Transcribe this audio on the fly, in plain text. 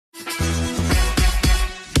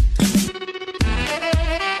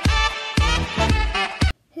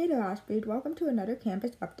Godspeed. Welcome to another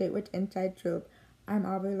campus update with Inside Swoop. I'm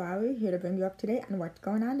Aubrey Lowery, here to bring you up to date on what's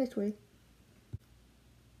going on this week.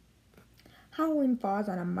 Halloween falls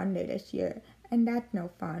on a Monday this year, and that's no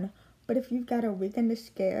fun. But if you've got a weekend to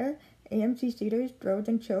scare, AMC Theaters Thrills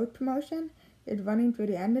and Chills promotion is running through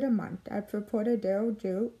the end of the month. Our reporter Daryl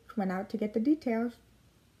Drew went out to get the details.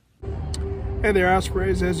 Hey there,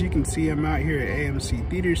 Ospreys. As you can see, I'm out here at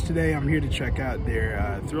AMC Theaters today. I'm here to check out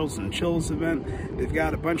their Thrills and Chills event. They've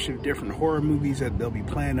got a bunch of different horror movies that they'll be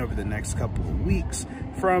playing over the next couple of weeks,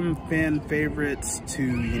 from fan favorites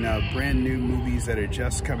to, brand new movies that are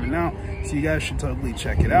just coming out. So you guys should totally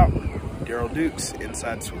check it out. Daryl Dukes,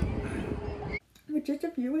 Inside Swoop. With just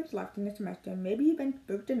a few weeks left in the semester, maybe you've been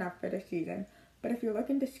spooked enough for the season. But if you're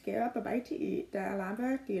looking to scare up a bite to eat, the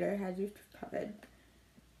Alhambra Theater has you covered.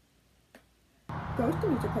 Ghost the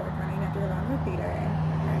Musical is running at the Alhambra Theater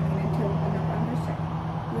and running until November 6th.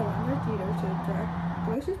 The Alhambra Theater serves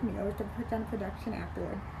delicious meals to put on production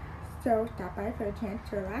afterward, so stop by for a chance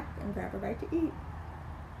to relax and grab a bite to eat.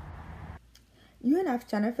 UNF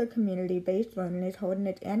Center for Community-Based Learning is holding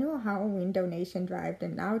its annual Halloween donation drive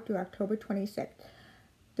now through October 26th.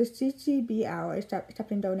 The CCBL is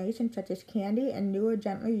accepting donations such as candy and newer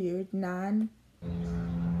gently used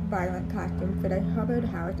non-violent costumes for the Hubbard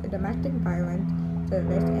House, a domestic violence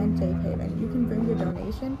service and safe haven. You can bring your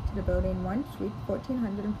donation to the building 1, Suite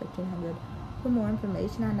 1400 and 1500. For more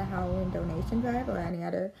information on the Halloween donation drive or any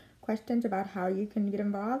other questions about how you can get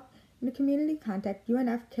involved in the community, contact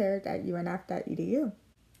unfcares@unf.edu.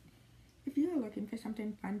 If you are looking for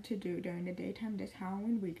something fun to do during the daytime this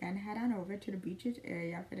Halloween weekend, head on over to the beaches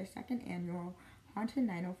area for the second annual Haunted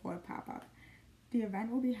 904 pop-up. The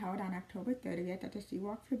event will be held on October 30th at the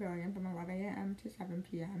Seawalk Pavilion from 11 a.m. to 7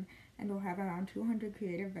 p.m. and will have around 200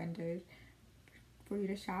 creative vendors for you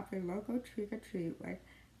to shop for local trick-or-treat with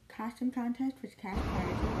costume contests which cash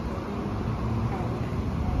prizes will be held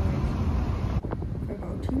for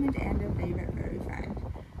both humans and their favorite furry friends.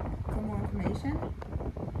 For more information,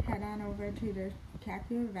 head on over to the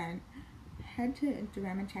Khaki event, head to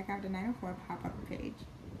Instagram and check out the 904 pop-up page.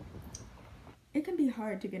 It can be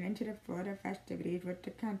hard to get into the Florida festivities with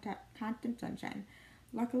the constant sunshine.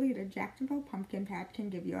 Luckily, the Jacksonville Pumpkin Patch can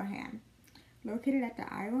give you a hand. Located at the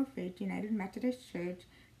Isle of Faith United Methodist Church,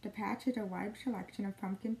 the patch has a wide selection of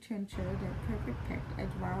pumpkins to ensure their perfect pick, as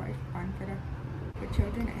well as fun for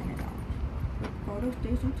children and adults. With photo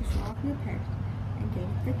stations to show off your picks and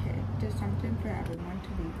games for kids, there's something for everyone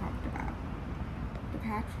to be pumped about. The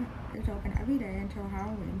patch is open every day until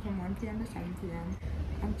Halloween from 1 p.m. to 7 p.m.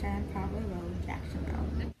 on San Pablo Road,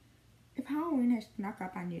 Jacksonville. If Halloween has snuck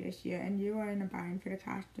up on you this year and you are in a bind for the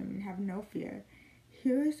costume, have no fear.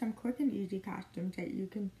 Here are some quick and easy costumes that you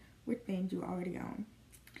can with things you already own.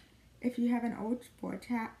 If you have an old sports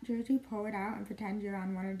hat jersey, pull it out and pretend you're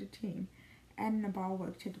on one of the team. Adding a ball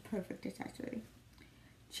works as the perfect accessory.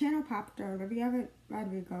 Channel pop star Olivia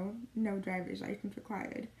Rodrigo, no driver's license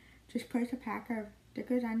required. Just place a pack of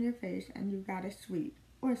stickers on your face and you've got a sweet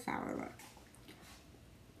or sour look.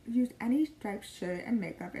 Use any striped shirt and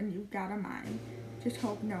makeup and you've got a mind. Just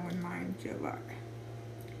hope no one minds your look.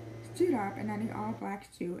 Suit up in any all-black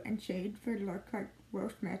suit and shade for the look like Will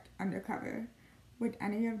Smith undercover. With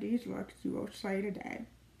any of these looks, you will slay the day.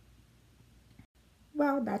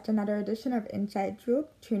 Well, that's another edition of Inside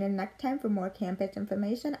Swoop. Tune in next time for more campus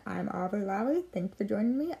information. I'm Aubrey Lowery. Thanks for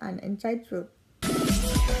joining me on Inside Swoop.